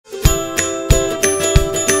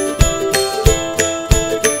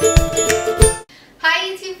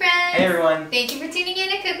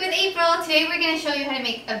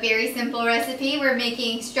very simple recipe. We're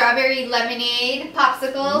making strawberry lemonade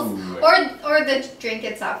popsicles. Ooh. or the drink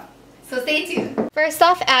itself. So stay tuned. First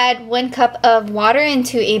off, add 1 cup of water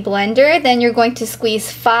into a blender. Then you're going to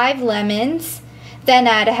squeeze 5 lemons. Then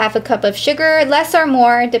add a 1/2 cup of sugar, less or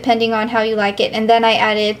more depending on how you like it. And then I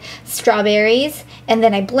added strawberries, and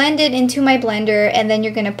then I blended into my blender, and then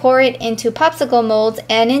you're gonna pour it into popsicle molds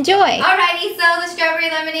and enjoy. Alrighty, so the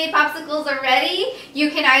strawberry lemonade popsicles are ready.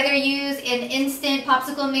 You can either use an instant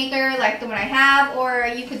popsicle maker like the one I have, or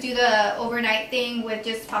you could do the overnight thing with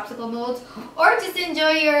just popsicle molds, or just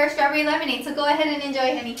enjoy your strawberry lemonade. So go ahead and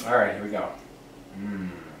enjoy, honey. Alright, here we go.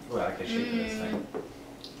 Ooh, I like the shape of this thing.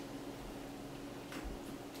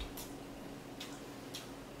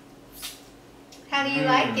 How do you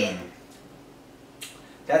like it?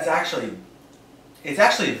 That's actually, it's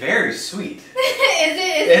actually very sweet. Is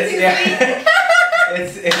it too sweet?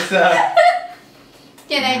 It's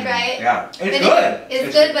Can I try it? Yeah, it's good.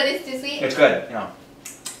 It's good, but it's too sweet? It's good, yeah.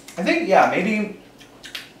 I think, yeah, maybe,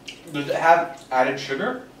 does it have added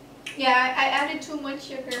sugar? Yeah, I added too much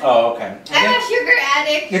sugar. Oh, okay. I'm a sugar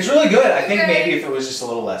addict. It's really good. I think maybe if it was just a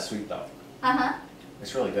little less sweet though. Uh-huh.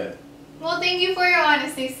 It's really good. Well, thank you for your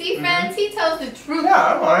honesty. See, friends, he tells the truth.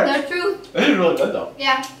 Yeah, I'm alright. The truth. This is really good though.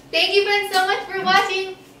 Yeah. Thank you, friends, so much for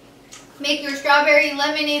watching. Make your strawberry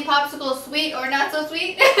lemonade popsicle sweet or not so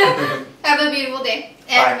sweet. Have a beautiful day.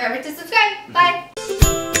 And remember to subscribe. Bye.